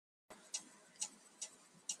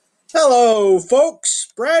Hello,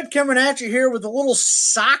 folks. Brad coming at you here with a little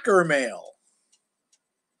soccer mail.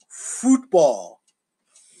 Football.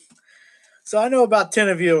 So I know about 10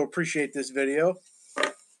 of you will appreciate this video.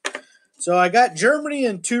 So I got Germany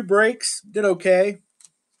in 2 breaks. Did okay.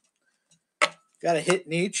 Got a hit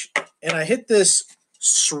in each. And I hit this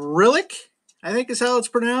Cyrillic, I think is how it's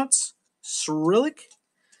pronounced. Cyrillic.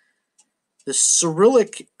 The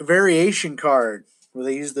Cyrillic variation card where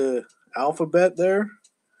they use the alphabet there.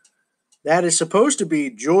 That is supposed to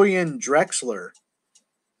be Julian Drexler.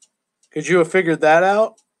 Could you have figured that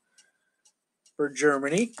out? For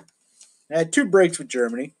Germany. I had 2 breaks with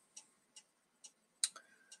Germany.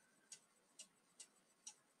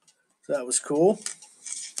 So that was cool.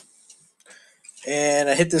 And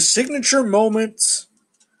I hit the signature moments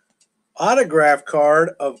autograph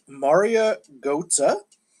card of Mario Götze.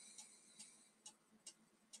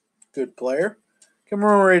 Good player.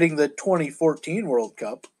 Commemorating the 2014 World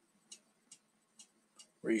Cup,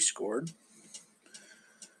 where he scored.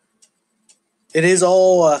 It is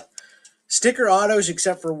all sticker autos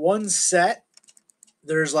except for one set.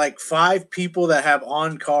 There's like 5 people that have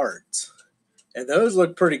on cards. And those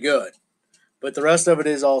look pretty good. But the rest of it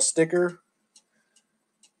is all sticker.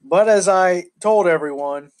 But as I told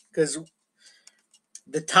everyone, because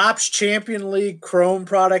the Topps Champion League Chrome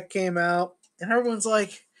product came out, and everyone's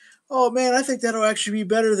like, oh man, I think that'll actually be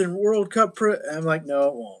better than World Cup. I'm like, no,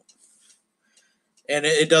 it won't. And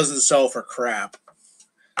it doesn't sell for crap.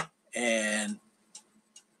 And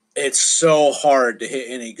it's so hard to hit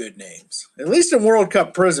any good names. At least in World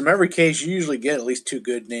Cup Prizm, every case you usually get at least 2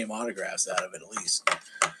 good name autographs out of it, at least.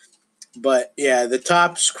 But yeah, the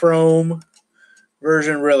Topps Chrome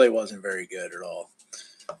version really wasn't very good at all.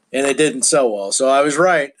 And it didn't sell well. So I was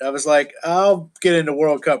right. I was like, I'll get into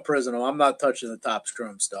World Cup Prizm. I'm not touching the Topps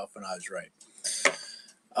Chrome stuff, and I was right.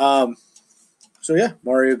 So yeah,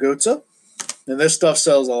 Mario Götze. And this stuff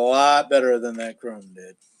sells a lot better than that Chrome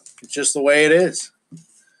did. It's just the way it is.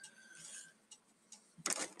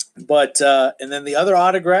 But and then the other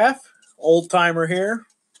autograph, old timer here.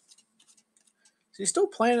 Is he still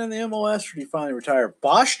playing in the MLS or did he finally retire?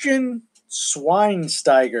 Bastian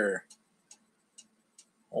Schweinsteiger.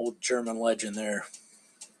 Old German legend there.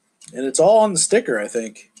 And it's all on the sticker, I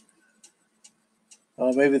think.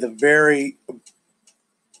 Maybe the very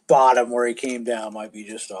bottom where he came down might be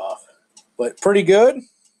just off. But pretty good.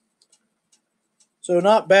 So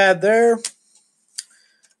not bad there.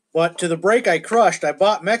 But to the break I crushed, I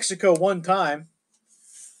bought Mexico one time.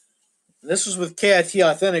 This was with KIT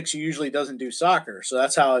Authentics, who usually doesn't do soccer. So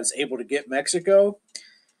that's how I was able to get Mexico.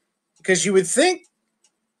 Because you would think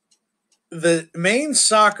the main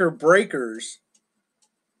soccer breakers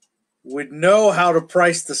would know how to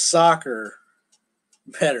price the soccer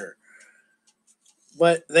better.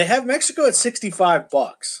 But they have Mexico at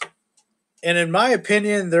 $65. And in my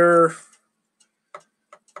opinion,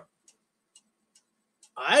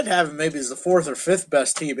 I'd have them maybe as the 4th or 5th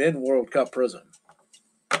best team in World Cup Prizm.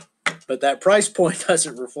 But that price point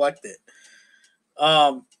doesn't reflect it.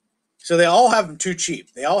 So they all have them too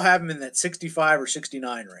cheap. They all have them in that 65 or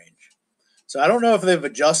 69 range. So I don't know if they've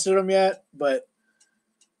adjusted them yet,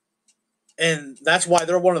 and that's why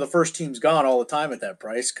they're one of the first teams gone all the time at that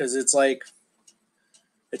price, because it's like,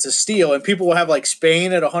 it's a steal. And people will have like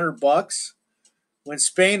Spain at $100, when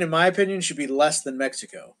Spain, in my opinion, should be less than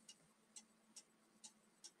Mexico.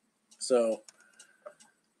 So,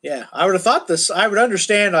 yeah, I would have thought this. I would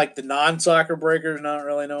understand like the non-soccer breakers not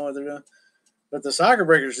really know what they're doing, but the soccer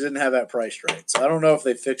breakers didn't have that priced right. So I don't know if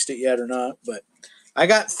they fixed it yet or not. But I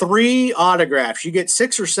got 3 autographs. You get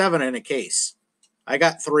 6 or 7 in a case. I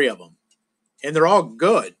got 3 of them, and they're all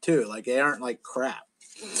good too. Like they aren't like crap.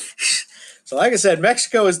 So, like I said,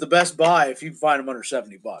 Mexico is the best buy if you can find them under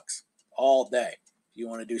 $70 all day. If you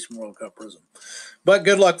want to do some World Cup Prizm, but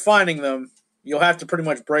good luck finding them. You'll have to pretty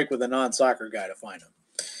much break with a non-soccer guy to find them.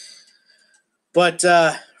 But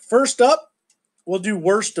first up, we'll do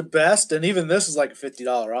worst to best, and even this is like a $50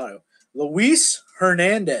 auto. Luis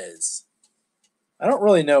Hernandez. I don't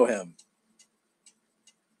really know him.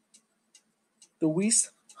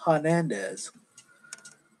 Luis Hernandez.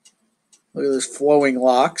 Look at those flowing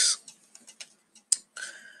locks.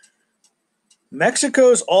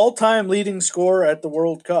 Mexico's all-time leading scorer at the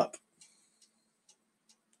World Cup.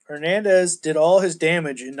 Hernandez did all his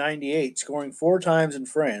damage in '98, scoring 4 times in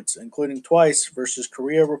France, including twice versus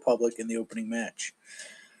Korea Republic in the opening match.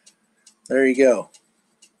 There you go.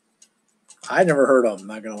 I never heard of him,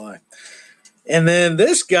 not going to lie. And then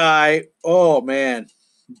this guy, oh man,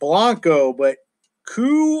 Blanco, but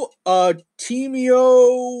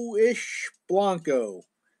Coutinho-ish Blanco.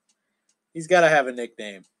 He's got to have a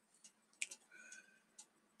nickname.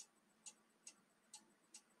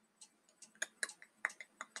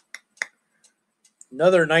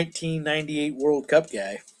 Another 1998 World Cup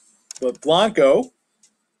guy. But Blanco.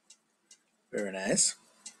 Very nice.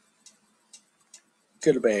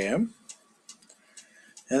 Good bam.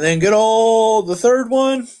 And then good old, the third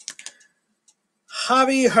one,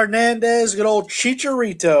 Javi Hernandez, good old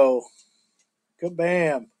Chicharito. Good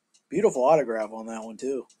bam. Beautiful autograph on that one,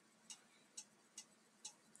 too.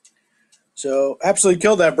 So, absolutely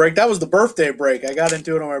killed that break. That was the birthday break. I got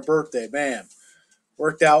into it on my birthday. Bam.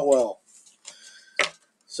 Worked out well.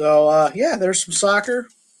 So, yeah, there's some soccer.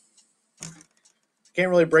 Can't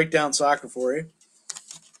really break down soccer for you.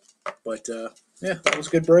 But, yeah, that was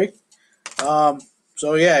a good break.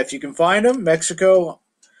 So, yeah, if you can find them, Mexico,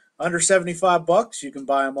 under $75, you can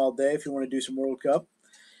buy them all day if you want to do some World Cup.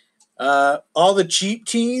 All the cheap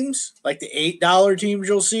teams, like the $8 teams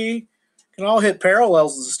you'll see, can all hit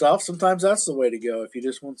parallels and stuff. Sometimes that's the way to go if you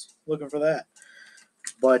just want looking for that.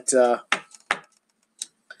 But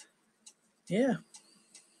yeah,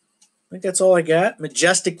 I think that's all I got.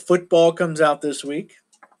 Majestic Football comes out this week.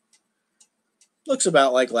 Looks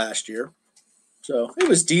about like last year. So it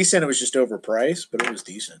was decent. It was just overpriced, but it was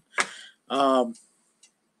decent. Um,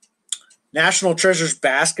 National Treasures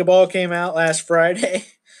Basketball came out last Friday.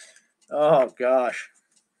 Oh, gosh.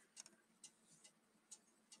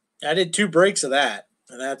 I did 2 breaks of that,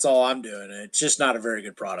 and that's all I'm doing. It's just not a very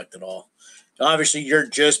good product at all. Obviously, you're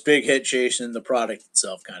just big hit chasing. The product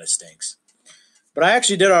itself kind of stinks. But I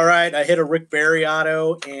actually did all right. I hit a Rick Barry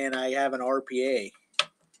auto, and I have an RPA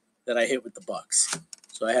that I hit with the Bucks.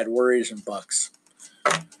 So I had Warriors and Bucks.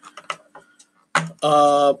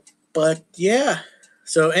 But yeah.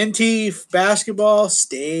 So NT basketball,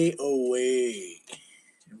 stay away.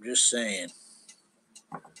 I'm just saying.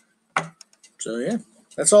 So yeah,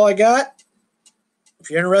 that's all I got.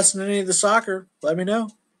 If you're interested in any of the soccer, let me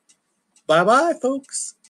know. Bye-bye, folks.